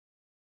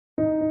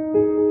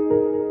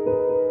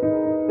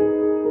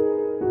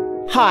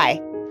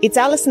Hi, it's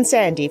Alice and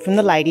Sandy from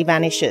The Lady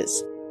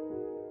Vanishes.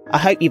 I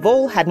hope you've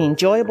all had an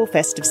enjoyable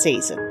festive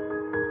season.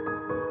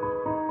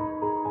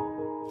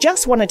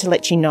 Just wanted to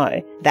let you know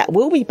that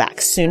we'll be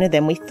back sooner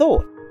than we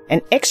thought.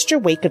 An extra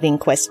week of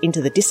inquest into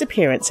the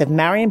disappearance of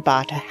Marion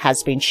Barter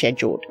has been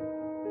scheduled.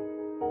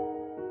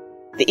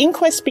 The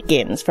inquest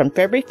begins from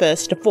February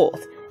 1st to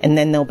 4th, and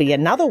then there'll be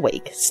another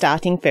week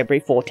starting February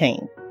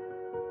 14.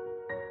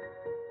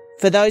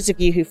 For those of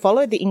you who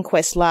followed the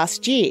inquest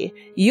last year,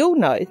 you'll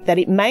know that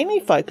it mainly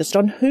focused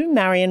on who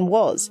Marion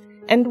was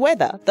and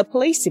whether the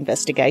police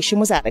investigation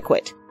was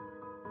adequate.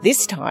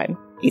 This time,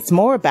 it's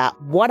more about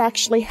what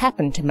actually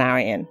happened to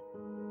Marion.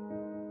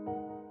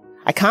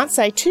 I can't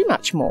say too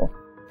much more,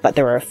 but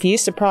there are a few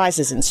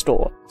surprises in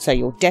store, so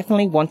you'll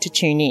definitely want to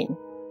tune in.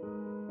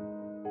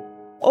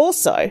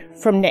 Also,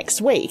 from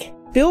next week,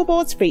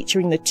 billboards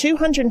featuring the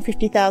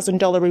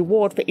 $250,000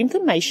 reward for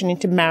information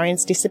into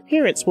Marion's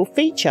disappearance will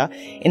feature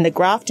in the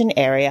Grafton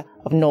area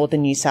of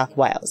northern New South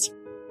Wales.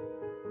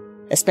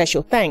 A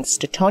special thanks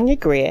to Tonya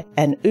Greer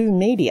and Oo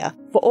Media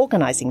for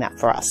organising that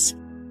for us.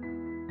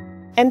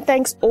 And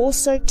thanks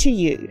also to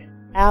you,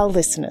 our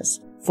listeners,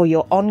 for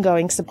your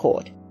ongoing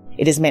support.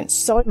 It has meant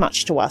so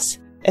much to us,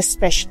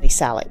 especially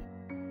Sally.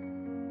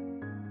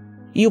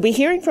 You'll be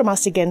hearing from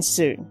us again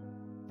soon.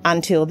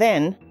 Until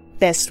then,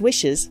 best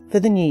wishes for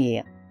the new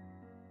year.